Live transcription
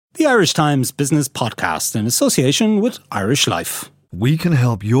the Irish Times Business Podcast in association with Irish Life. We can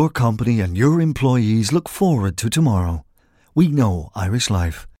help your company and your employees look forward to tomorrow. We know Irish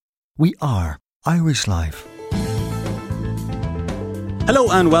Life. We are Irish Life.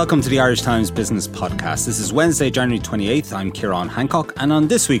 Hello and welcome to the Irish Times Business Podcast. This is Wednesday, January 28th. I'm Ciarán Hancock, and on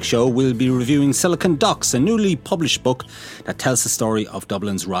this week's show we'll be reviewing Silicon Docs, a newly published book that tells the story of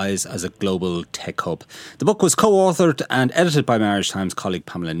Dublin's rise as a global tech hub. The book was co-authored and edited by my Irish Times colleague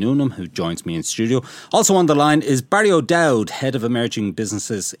Pamela Noonan, who joins me in studio. Also on the line is Barry O'Dowd, Head of Emerging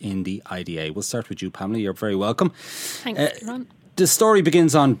Businesses in the IDA. We'll start with you, Pamela. You're very welcome. Thanks, Ciarán. The story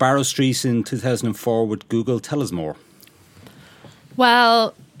begins on Barrow Street in 2004 with Google. Tell us more.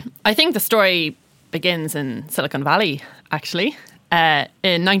 Well, I think the story begins in Silicon Valley, actually, in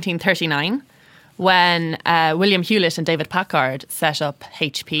 1939, when William Hewlett and David Packard set up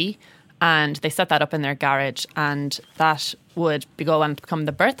HP, and they set that up in their garage, and that would go on to become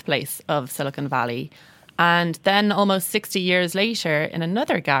the birthplace of Silicon Valley. And then almost 60 years later, in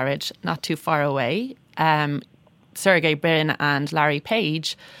another garage not too far away, Sergey Brin and Larry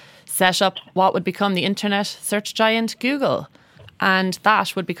Page set up what would become the internet search giant Google. And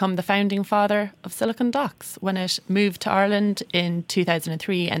that would become the founding father of Silicon Docs when it moved to Ireland in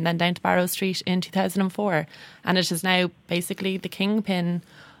 2003 and then down to Barrow Street in 2004. And it is now basically the kingpin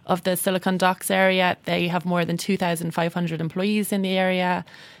of the Silicon Docs area. They have more than 2,500 employees in the area.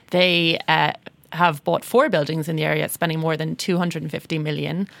 They have bought 4 buildings in the area, spending more than 250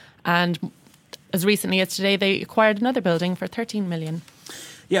 million. And as recently as today, they acquired another building for 13 million.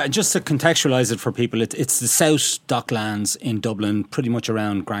 Yeah, just to contextualise it for people, it's the South Docklands in Dublin, pretty much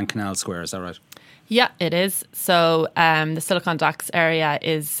around Grand Canal Square, is that right? Yeah, it is. So the Silicon Docs area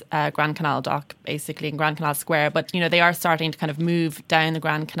is Grand Canal Dock, basically, in Grand Canal Square. But, you know, they are starting to kind of move down the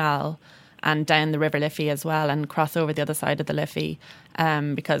Grand Canal and down the River Liffey as well and cross over the other side of the Liffey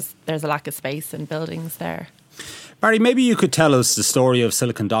because there's a lack of space and buildings there. Barry, maybe you could tell us the story of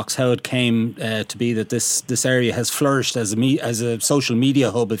Silicon Docs, how it came to be that this area has flourished as a social media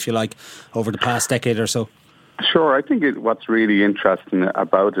hub, if you like, over the past decade or so. Sure. I think what's really interesting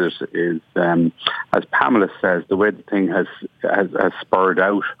about it is, as Pamela says, the way the thing has spurred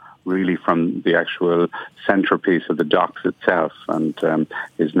out really from the actual centrepiece of the docks itself and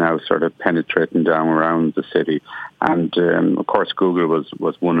is now sort of penetrating down around the city. And of course, Google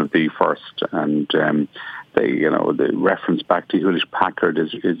was one of the first, and the reference back to Hewlett Packard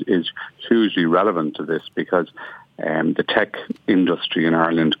is hugely relevant to this because the tech industry in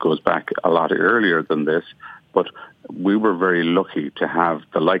Ireland goes back a lot earlier than this, but we were very lucky to have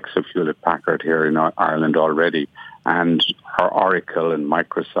the likes of Hewlett Packard here in Ireland already, and Oracle and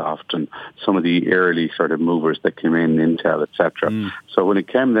Microsoft and some of the early sort of movers that came in, Intel, etc. So when it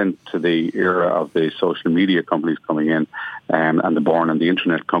came then to the era of the social media companies coming in and the born and the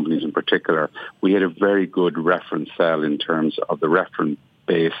internet companies in particular, we had a very good reference cell in terms of the reference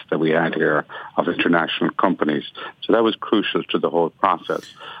base that we had here of international companies. So that was crucial to the whole process.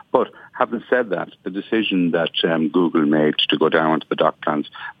 But having said that, the decision that Google made to go down to the Docklands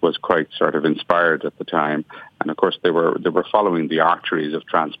was quite sort of inspired at the time. And of course, they were following the arteries of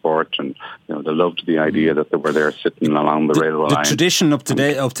transport, and they loved the idea that they were there sitting along the railway line. The tradition up to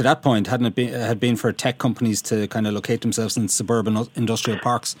that point had been for tech companies to kind of locate themselves in suburban industrial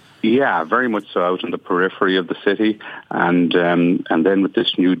parks. Yeah, very much so, out in the periphery of the city, and then with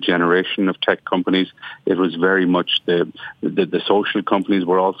this new generation of tech companies, it was very much the social companies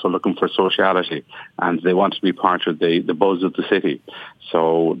were also looking for sociality, and they wanted to be part of the buzz of the city.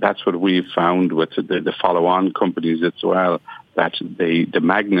 So that's what we've found with the follow-on companies as well, that the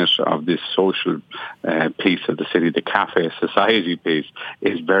magnet of this social piece of the city, the cafe society piece,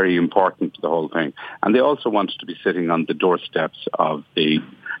 is very important to the whole thing. And they also wanted to be sitting on the doorsteps of the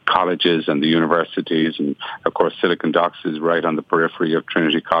colleges and the universities, and of course Silicon Docs is right on the periphery of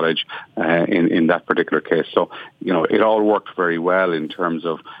Trinity College in that particular case. So it all worked very well in terms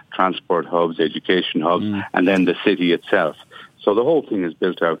of transport hubs, education hubs, and then the city itself. So the whole thing is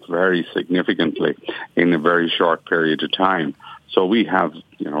built out very significantly in a very short period of time. So we have,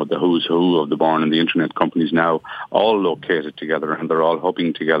 the who's who of the born and the internet companies now all located together, and they're all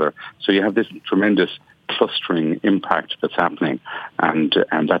hubbing together. So you have this tremendous clustering impact that's happening, and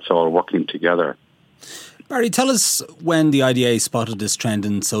that's all working together. Barry, tell us when the IDA spotted this trend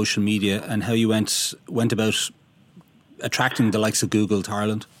in social media and how you went about attracting the likes of Google to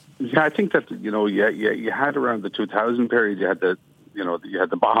Ireland. Yeah, I think that you had around the 2000 period, you had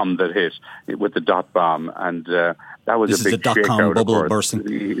the bomb that hit with the dot bomb, and that was a big shakeout. This is the dot-com bubble bursting.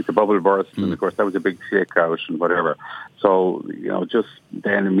 The bubble burst, and of course that was a big shakeout and whatever. So just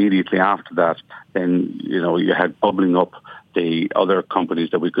then immediately after that, then you had bubbling up the other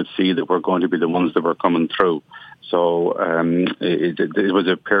companies that we could see that were going to be the ones that were coming through. So it was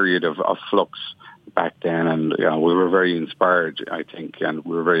a period of flux back then, and we were very inspired, I think, and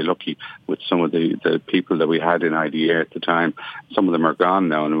we were very lucky with some of the people that we had in IDA at the time. Some of them are gone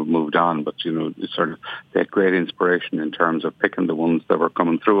now and have moved on, but they had great inspiration in terms of picking the ones that were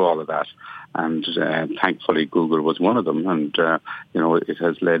coming through all of that. And thankfully Google was one of them, and it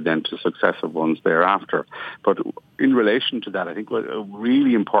has led then to successive ones thereafter. But in relation to that, I think a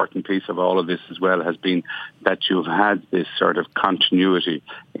really important piece of all of this as well has been that you've had this sort of continuity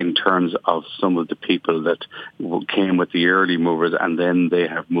in terms of some of the people that came with the early movers, and then they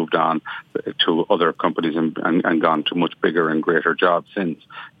have moved on to other companies and gone to much bigger and greater jobs since.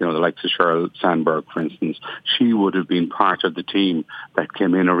 The likes of Sheryl Sandberg, for instance, she would have been part of the team that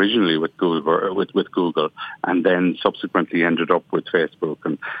came in originally with Google, and then subsequently ended up with Facebook,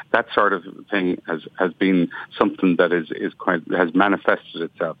 and that sort of thing has been something that has manifested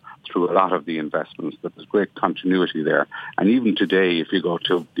itself through a lot of the investments. But there's great continuity there, and even today, if you go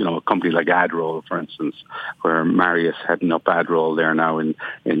to a company like AdRoll, for instance, where Marius heading up AdRoll there now in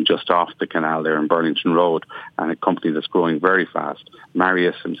just off the canal there in Burlington Road, and a company that's growing very fast.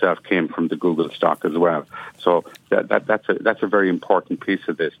 Marius himself came from the Google stock as well, so that's a very important piece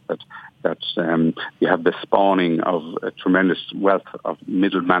of this. That you have the spawning of a tremendous wealth of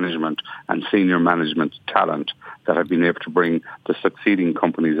middle management and senior management talent that have been able to bring the succeeding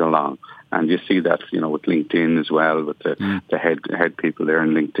companies along. And you see that, with LinkedIn as well, with the head people there in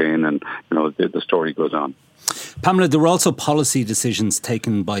LinkedIn, and, the story goes on. Pamela, there were also policy decisions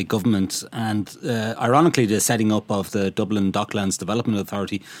taken by government, and ironically the setting up of the Dublin Docklands Development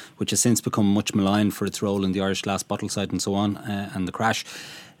Authority, which has since become much maligned for its role in the Irish glass bottle site and so on, and the crash.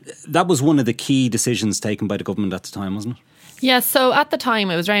 That was one of the key decisions taken by the government at the time, wasn't it? Yeah, so at the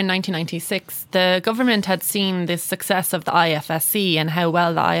time, it was around 1996, the government had seen the success of the IFSC and how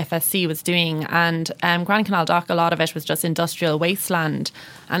well the IFSC was doing. And Grand Canal Dock, a lot of it was just industrial wasteland.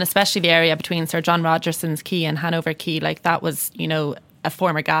 And especially the area between Sir John Rogerson's Quay and Hanover Quay, like that was, a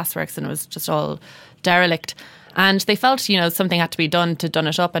former gasworks, and it was just all derelict. And they felt, something had to be done to done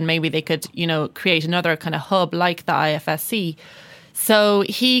it up, and maybe they could, create another kind of hub like the IFSC. So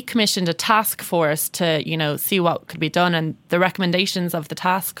he commissioned a task force to, see what could be done. And the recommendations of the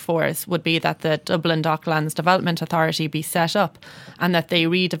task force would be that the Dublin Docklands Development Authority be set up, and that they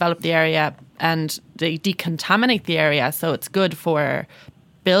redevelop the area and they decontaminate the area so it's good for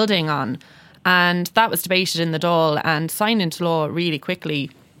building on. And that was debated in the Dáil and signed into law really quickly.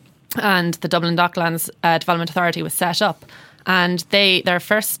 And the Dublin Docklands Development Authority was set up. And their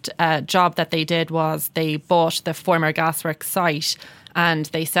first job that they did was they bought the former gasworks site, and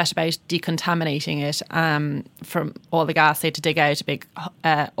they set about decontaminating it from all the gas. They had to dig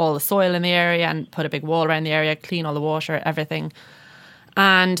out all the soil in the area and put a big wall around the area, clean all the water, everything.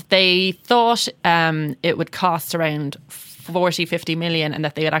 And they thought it would cost around 40-50 million, and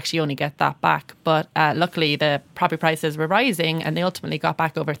that they would actually only get that back. But luckily the property prices were rising, and they ultimately got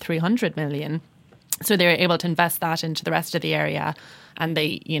back over 300 million. So they were able to invest that into the rest of the area, and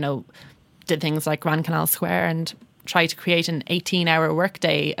they, did things like Grand Canal Square and tried to create an 18-hour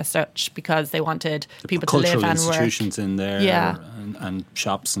workday as such, because they wanted people to live and work. Cultural institutions in there, and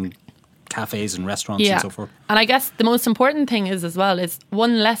shops and cafes and restaurants and so forth. And I guess the most important thing is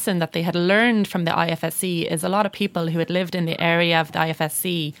one lesson that they had learned from the IFSC is a lot of people who had lived in the area of the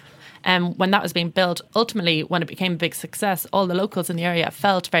IFSC, when that was being built, ultimately, when it became a big success, all the locals in the area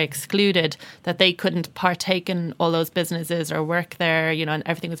felt very excluded, that they couldn't partake in all those businesses or work there, and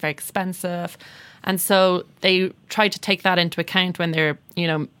everything was very expensive. And so they tried to take that into account when they're,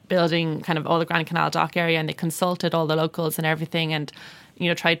 building kind of all the Grand Canal Dock area, and they consulted all the locals and everything, and,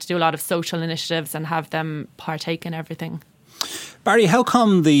 tried to do a lot of social initiatives and have them partake in everything. Barry, how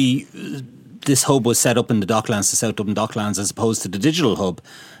come this hub was set up in the Docklands, the South Dublin Docklands, as opposed to the digital hub,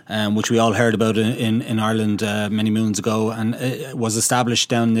 which we all heard about in Ireland many moons ago, and was established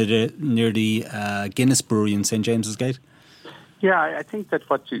down near the Guinness Brewery in St James's Gate? Yeah, I think that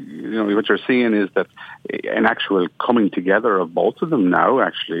what you're seeing is that an actual coming together of both of them now.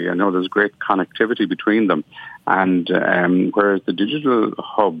 Actually, I know there's great connectivity between them. And whereas the digital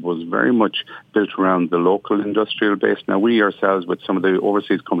hub was very much built around the local industrial base. Now, we ourselves, with some of the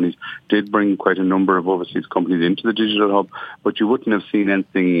overseas companies, did bring quite a number of overseas companies into the digital hub, but you wouldn't have seen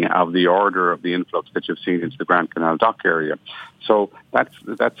anything of the order of the influx that you've seen into the Grand Canal Dock area. So that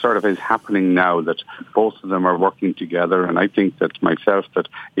sort of is happening now, that both of them are working together. And I think think that myself, that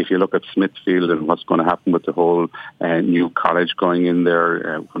if you look at Smithfield and what's going to happen with the whole new college going in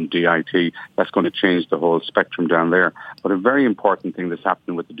there from DIT, that's going to change the whole spectrum down there. But a very important thing that's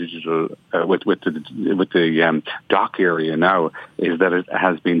happening with the digital, with the dock area now, is that it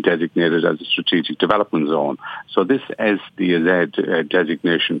has been designated as a strategic development zone. So this SDZ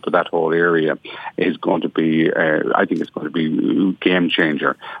designation for that whole area is going to be, I think it's going to be a game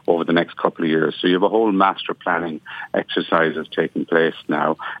changer over the next couple of years. So you have a whole master planning exercise that's taking place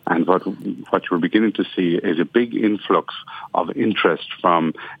now, and what you're beginning to see is a big influx of interest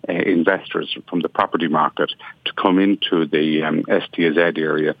from investors from the property market to come into the STZ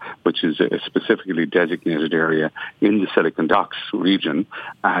area, which is a specifically designated area in the Silicon Docks region,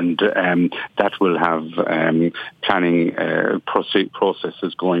 and that will have planning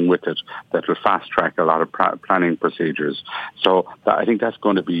processes going with it that will fast track a lot of planning procedures. So I think that's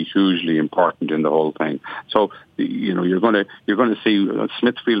going to be hugely important in the whole thing. So you're going to see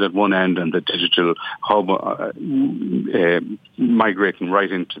Smithfield at one end and the digital hub migrating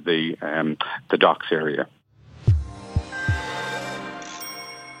right into the docks area.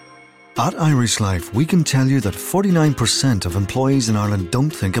 At Irish Life, we can tell you that 49% of employees in Ireland don't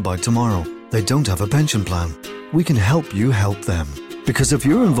think about tomorrow. They don't have a pension plan. We can help you help them. Because if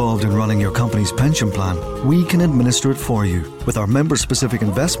you're involved in running your company's pension plan, we can administer it for you with our member-specific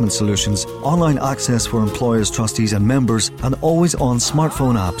investment solutions, online access for employers, trustees and members, and always-on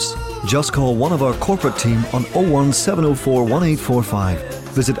smartphone apps. Just call one of our corporate team on 01704 1845.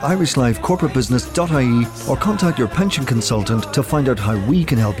 Visit irishlifecorporatebusiness.ie or contact your pension consultant to find out how we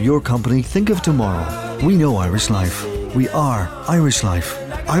can help your company think of tomorrow. We know Irish Life. We are Irish Life.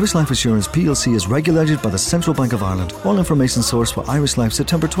 Irish Life Assurance plc is regulated by the Central Bank of Ireland. All information sourced for Irish Life,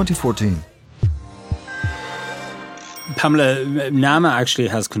 September 2014. Pamela, NAMA actually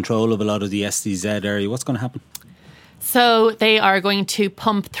has control of a lot of the SDZ area. What's going to happen? So they are going to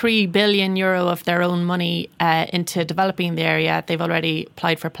pump €3 billion of their own money into developing the area. They've already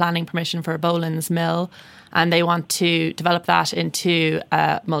applied for planning permission for Boland's Mill, and they want to develop that into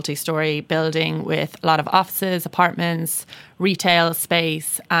a multi-storey building with a lot of offices, apartments, retail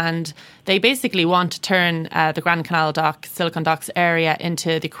space, and they basically want to turn the Grand Canal Dock, Silicon Docks area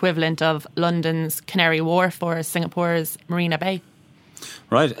into the equivalent of London's Canary Wharf or Singapore's Marina Bay.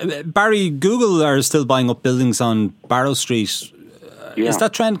 Right. Barry, Google are still buying up buildings on Barrow Street. Yeah. Is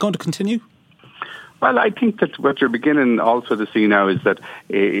that trend going to continue? Well, I think that what you're beginning also to see now is that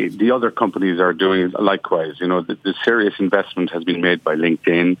the other companies are doing likewise. You know, the serious investment has been made by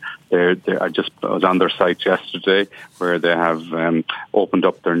LinkedIn. I was on their site yesterday where they have opened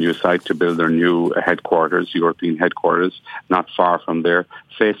up their new site to build their new headquarters, European headquarters, not far from there.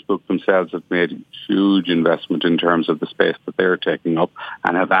 Facebook themselves have made huge investment in terms of the space that they're taking up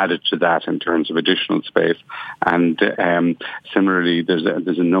and have added to that in terms of additional space. And similarly, there's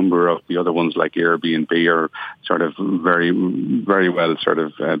a number of the other ones like Airbnb are sort of very, very well sort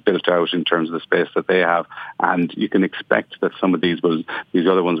of built out in terms of the space that they have. And you can expect that some of these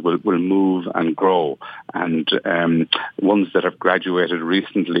other ones will move and grow. And ones that have graduated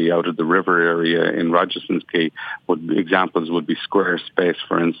recently out of the river area in Rogerson's Quay, examples would be Squarespace,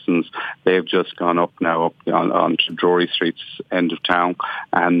 for instance. They've just gone up now onto Drury Street's end of town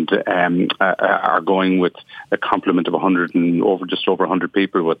and are going with a complement of just over 100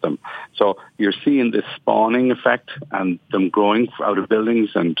 people with them. So you're seeing this spawning effect and them growing out of buildings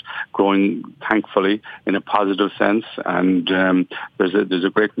and growing, thankfully, in a positive sense. And there's a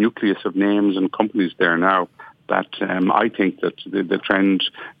great nucleus of names and companies there now that I think that the trend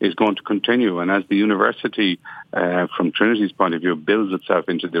is going to continue. And as the university, from Trinity's point of view, builds itself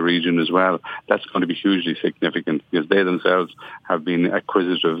into the region as well, that's going to be hugely significant because they themselves have been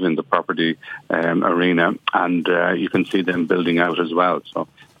acquisitive in the property arena, and you can see them building out as well. So,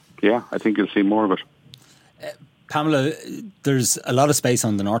 yeah, I think you'll see more of it. Pamela, there's a lot of space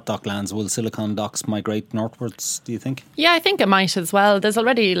on the North Dock lands. Will Silicon Docks migrate northwards, do you think? Yeah, I think it might as well. There's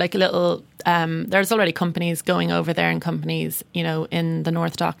already there's already companies going over there and companies, in the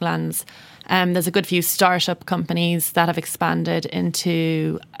North Dock lands. There's a good few startup companies that have expanded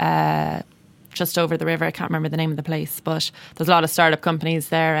into just over the river. I can't remember the name of the place, but there's a lot of startup companies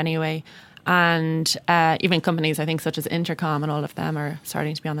there anyway. And even companies, I think, such as Intercom and all of them are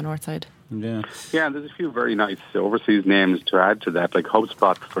starting to be on the north side. Yeah, there's a few very nice overseas names to add to that, like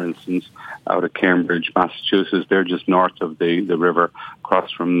HubSpot, for instance, out of Cambridge, Massachusetts. They're just north of the river, across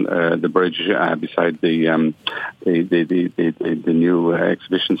from the bridge beside the new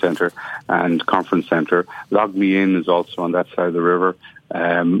exhibition centre and conference centre. LogMeIn is also on that side of the river.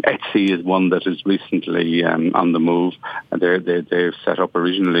 Etsy is one that is recently on the move. They've set up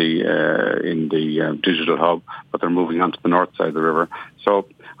originally in the digital hub, but they're moving on to the north side of the river. So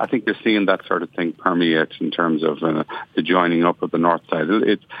I think you're seeing that sort of thing permeate in terms of the joining up of the north side.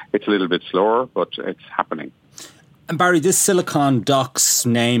 It's a little bit slower, but it's happening. And Barry, this Silicon Docs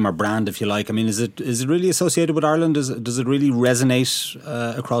name or brand, if you like, I mean, is it really associated with Ireland? Does it really resonate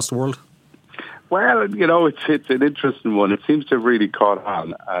across the world? Well, it's an interesting one. It seems to have really caught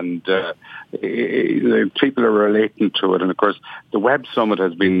on, and people are relating to it. And of course, the Web Summit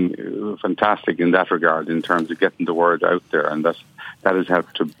has been fantastic in that regard, in terms of getting the word out there, and that has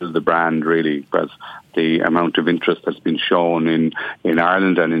helped to build the brand really, because the amount of interest that's been shown in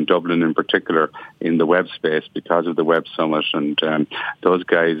Ireland and in Dublin in particular in the web space because of the Web Summit, and those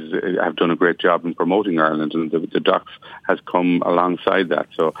guys have done a great job in promoting Ireland, and the Docs has come alongside that.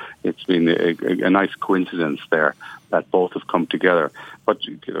 So it's been a nice coincidence there that both have come together. But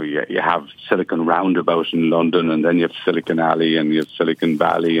you have Silicon Roundabout in London, and then you have Silicon Alley, and you have Silicon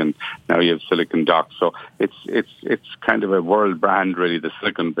Valley, and now you have Silicon Docs. So it's kind of a world brand, really, the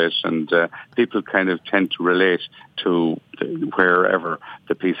Silicon bit, and people kind of tend to relate to wherever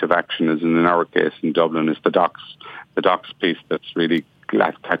the piece of action is. And in our case, in Dublin, it's the Docs piece that's really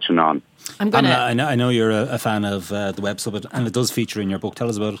catching on. I know you're a fan of the Web Summit, and it does feature in your book. Tell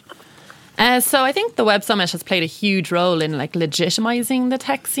us about it. So I think the Web Summit has played a huge role in legitimising the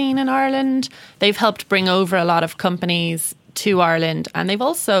tech scene in Ireland. They've helped bring over a lot of companies to Ireland, and they've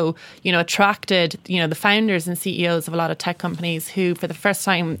also, attracted, the founders and CEOs of a lot of tech companies who, for the first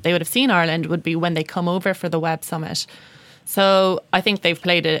time they would have seen Ireland, would be when they come over for the Web Summit. So I think they've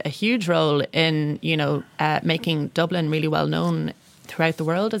played a huge role in, making Dublin really well known throughout the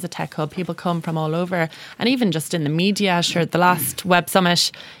world as a tech hub. People come from all over, and even just in the media. Sure, the last Web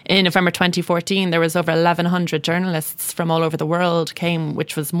Summit in November 2014, there was over 1,100 journalists from all over the world came,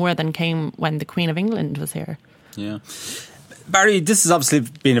 which was more than came when the Queen of England was here. Yeah. Barry, this has obviously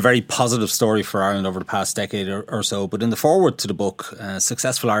been a very positive story for Ireland over the past decade or so, but in the foreword to the book,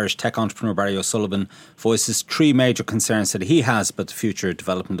 successful Irish tech entrepreneur Barry O'Sullivan voices three major concerns that he has about the future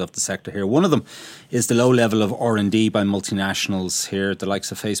development of the sector here. One of them is the low level of R&D by multinationals here. The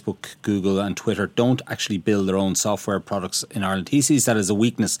likes of Facebook, Google and Twitter don't actually build their own software products in Ireland. He sees that as a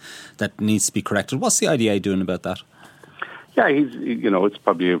weakness that needs to be corrected. What's the IDA doing about that? Yeah, it's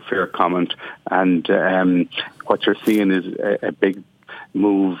probably a fair comment, and what you're seeing is a big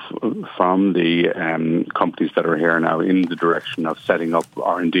move from the companies that are here now in the direction of setting up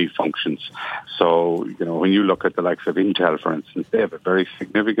R&D functions. So, when you look at the likes of Intel, for instance, they have a very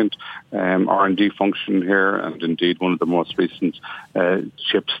significant R&D function here, and indeed one of the most recent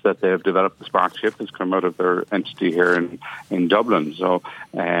chips that they have developed, the Spark chip, has come out of their entity here in Dublin. So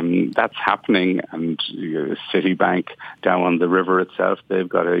that's happening, and Citibank down on the river itself, they've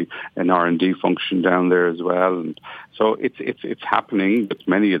got an R&D function down there as well, and so it's happening with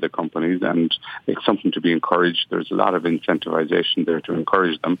many of the companies, and it's something to be encouraged. There's a lot of incentivization there to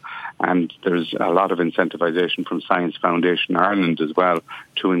encourage them, and there's a lot of incentivization from Science Foundation Ireland as well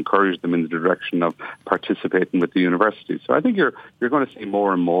to encourage them in the direction of participating with the universities. So I think you're going to see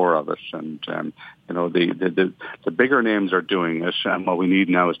more and more of it, and the bigger names are doing it, and what we need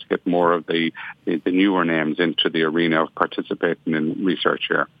now is to get more of the newer names into the arena of participating in research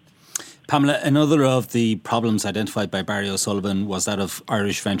here. Pamela, another of the problems identified by Barry O'Sullivan was that of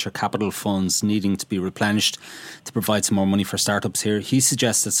Irish venture capital funds needing to be replenished to provide some more money for startups here. He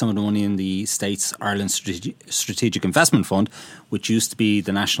suggests that some of the money in the States Ireland Strategic Investment Fund, which used to be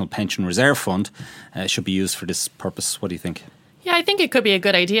the National Pension Reserve Fund, should be used for this purpose. What do you think? Yeah, I think it could be a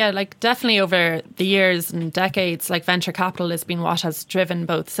good idea. Definitely over the years and decades, venture capital has been what has driven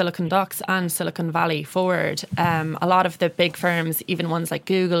both Silicon Docs and Silicon Valley forward. A lot of the big firms, even ones like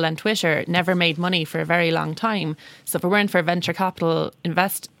Google and Twitter, never made money for a very long time. So if it weren't for venture capital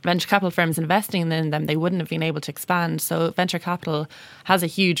firms investing in them, they wouldn't have been able to expand. So venture capital has a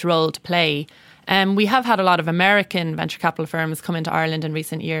huge role to play. We have had a lot of American venture capital firms come into Ireland in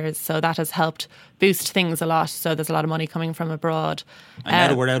recent years, so that has helped boost things a lot. So there's a lot of money coming from abroad. And now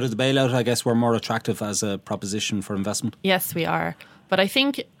that we're out of the bailout, I guess we're more attractive as a proposition for investment. Yes, we are. But I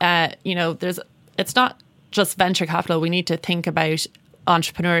think, it's not just venture capital. We need to think about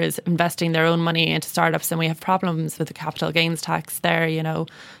entrepreneurs investing their own money into startups, and we have problems with the capital gains tax there,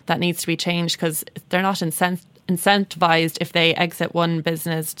 that needs to be changed because they're not incentivized if they exit one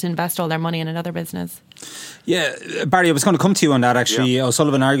business to invest all their money in another business. Yeah, Barry, I was going to come to you on that actually. Yeah.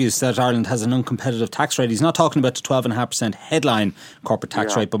 O'Sullivan argues that Ireland has an uncompetitive tax rate. He's not talking about the 12.5% headline corporate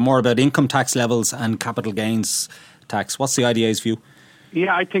tax rate, but more about income tax levels and capital gains tax. What's the IDA's view?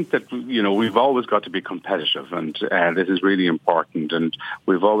 Yeah, I think that, we've always got to be competitive, and this is really important, and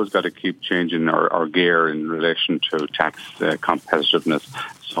we've always got to keep changing our gear in relation to tax competitiveness.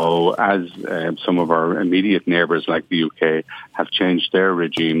 So as some of our immediate neighbours like the UK have changed their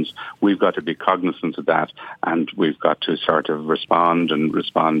regimes, we've got to be cognizant of that, and we've got to sort of respond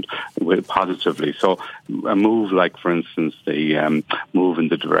positively. So a move like, for instance, the move in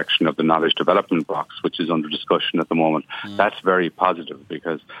the direction of the knowledge development box, which is under discussion at the moment, that's very positive,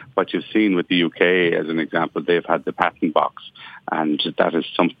 because what you've seen with the UK, as an example, they've had the patent box, and that is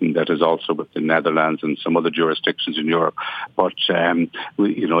something that is also with the Netherlands and some other jurisdictions in Europe. But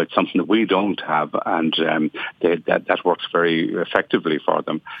it's something that we don't have, and that works very effectively for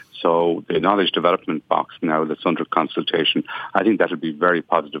them. So the knowledge development box now that's under consultation, I think that would be a very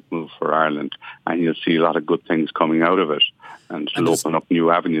positive move for Ireland, and you'll see a lot of good things coming out of it, and it'll open up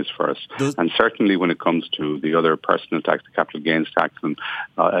new avenues for us. And certainly when it comes to the other personal tax, the capital gains tax and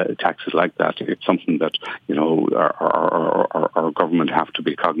taxes like that, it's something that our government have to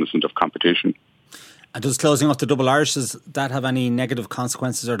be cognizant of competition. And does closing off the double Irish, does that have any negative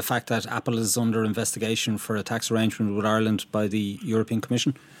consequences, or the fact that Apple is under investigation for a tax arrangement with Ireland by the European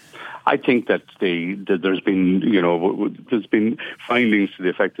Commission? I think that there's been findings to the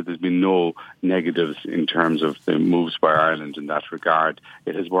effect that there's been no negatives in terms of the moves by Ireland in that regard.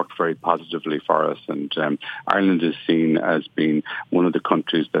 It has worked very positively for us, and Ireland is seen as being one of the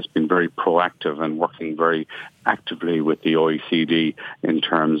countries that's been very proactive and working very actively with the OECD in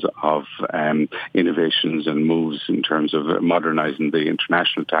terms of innovations and moves in terms of modernising the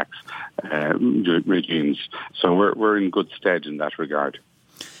international tax regimes. So we're in good stead in that regard.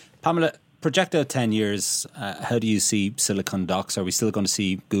 Pamela, project out 10 years, how do you see Silicon Docs? Are we still going to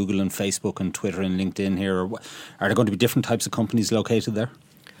see Google and Facebook and Twitter and LinkedIn here? Or are there going to be different types of companies located there?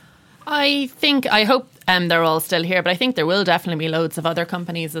 I hope they're all still here, but I think there will definitely be loads of other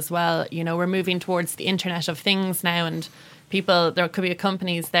companies as well. We're moving towards the Internet of Things now, and there could be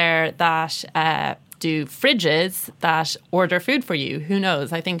companies there that do fridges that order food for you. Who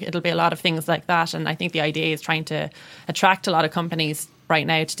knows? I think it'll be a lot of things like that, and I think the idea is trying to attract a lot of companies right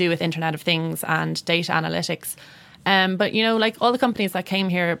now to do with Internet of Things and data analytics. But, like all the companies that came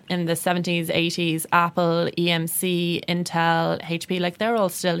here in the 70s, 80s, Apple, EMC, Intel, HP, like they're all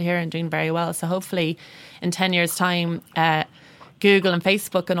still here and doing very well. So hopefully in 10 years' time, Google and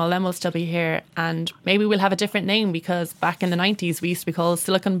Facebook and all them will still be here. And maybe we'll have a different name, because back in the 90s, we used to be called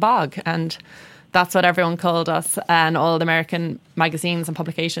Silicon Bog. And that's what everyone called us. And all the American magazines and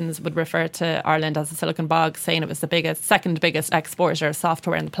publications would refer to Ireland as the Silicon Bog, saying it was the second biggest exporter of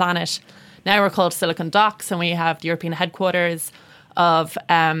software on the planet. Now we're called Silicon Docs, and we have the European headquarters of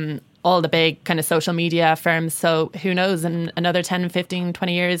all the big kind of social media firms. So who knows, in another 10, 15,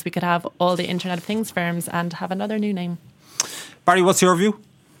 20 years, we could have all the Internet of Things firms and have another new name. Barry, what's your view?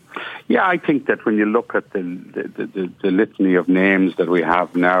 Yeah, I think that when you look at the litany of names that we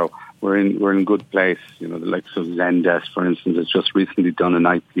have now, we're in good place. The likes of Zendesk, for instance, has just recently done an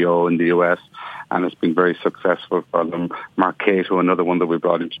IPO in the US, and it's been very successful for them. Marketo, another one that we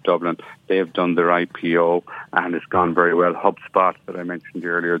brought into Dublin, they have done their IPO and it's gone very well. HubSpot, that I mentioned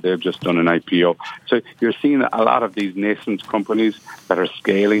earlier, they've just done an IPO. So you're seeing a lot of these nascent companies that are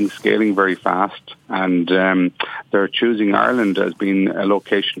scaling very fast, and they're choosing Ireland as being a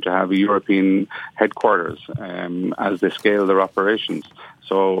location to have a European headquarters as they scale their operations.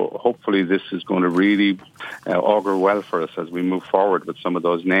 So hopefully this is going to really augur well for us as we move forward with some of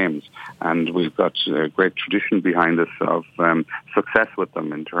those names. And we've got a great tradition behind us of success with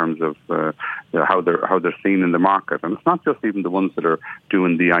them in terms of how they're seen in the market. And it's not just even the ones that are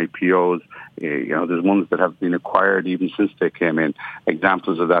doing the IPOs. There's ones that have been acquired even since they came in.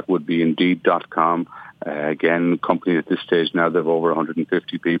 Examples of that would be Indeed.com. Again, company at this stage now, they've over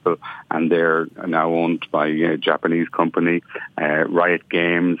 150 people, and they're now owned by a Japanese company, Riot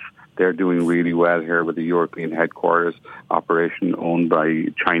Games. They're doing really well here with the European headquarters operation owned by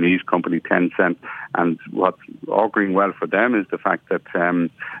Chinese company Tencent. And what's auguring well for them is the fact that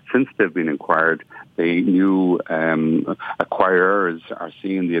since they've been acquired, the new acquirers are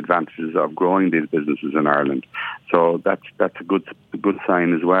seeing the advantages of growing these businesses in Ireland. So that's a good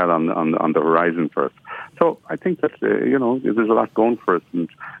sign as well on the horizon for us. So I think that there's a lot going for us, and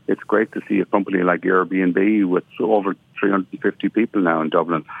it's great to see a company like Airbnb with over 350 people now in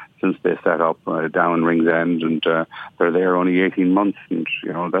Dublin since they set up down Ringsend, and they're there only 18 months, and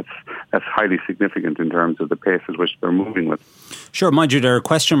that's highly significant in terms of the pace at which they're moving with. Sure, mind you, there are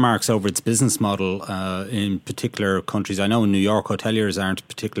question marks over its business model in particular countries. I know in New York, hoteliers aren't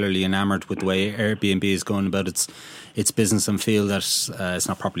particularly enamoured with the way Airbnb is going about its business and feel that it's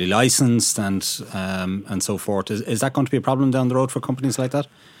not properly licensed and so forth. Is that going to be a problem down the road for companies like that?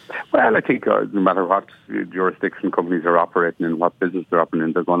 Well, I think no matter what jurisdiction companies are operating in, what business they're operating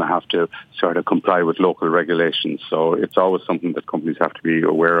in, they're going to have to sort of comply with local regulations. So it's always something that companies have to be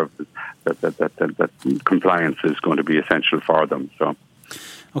aware of, that compliance is going to be essential for them. So.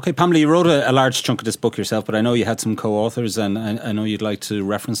 Okay, Pamela, you wrote a large chunk of this book yourself, but I know you had some co-authors, and I know you'd like to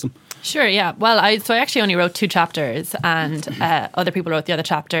reference them. Sure, yeah. Well, I actually only wrote 2 chapters, and other people wrote the other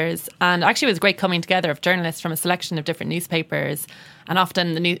chapters. And actually it was great coming together of journalists from a selection of different newspapers. And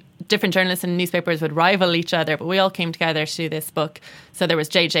often the different journalists and newspapers would rival each other, but we all came together to do this book. So there was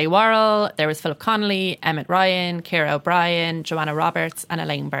J.J. Worrell, there was Philip Connolly, Emmett Ryan, Ciara O'Brien, Joanna Roberts and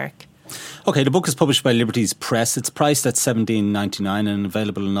Elaine Burke. Okay, the book is published by Liberties Press. It's priced at $17.99 and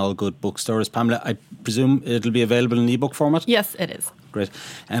available in all good bookstores. Pamela, I presume it'll be available in ebook format? Yes, it is. Great.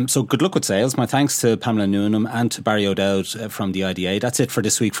 So good luck with sales. My thanks to Pamela Newnham and to Barry O'Dowd from the IDA. That's it for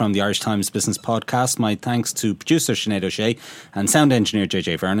this week from the Irish Times Business Podcast. My thanks to producer Sinead O'Shea and sound engineer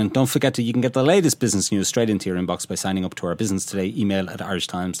JJ Vernon. Don't forget that you can get the latest business news straight into your inbox by signing up to our Business Today email at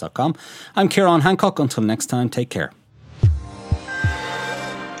irishtimes.com. I'm Ciarán Hancock. Until next time, take care.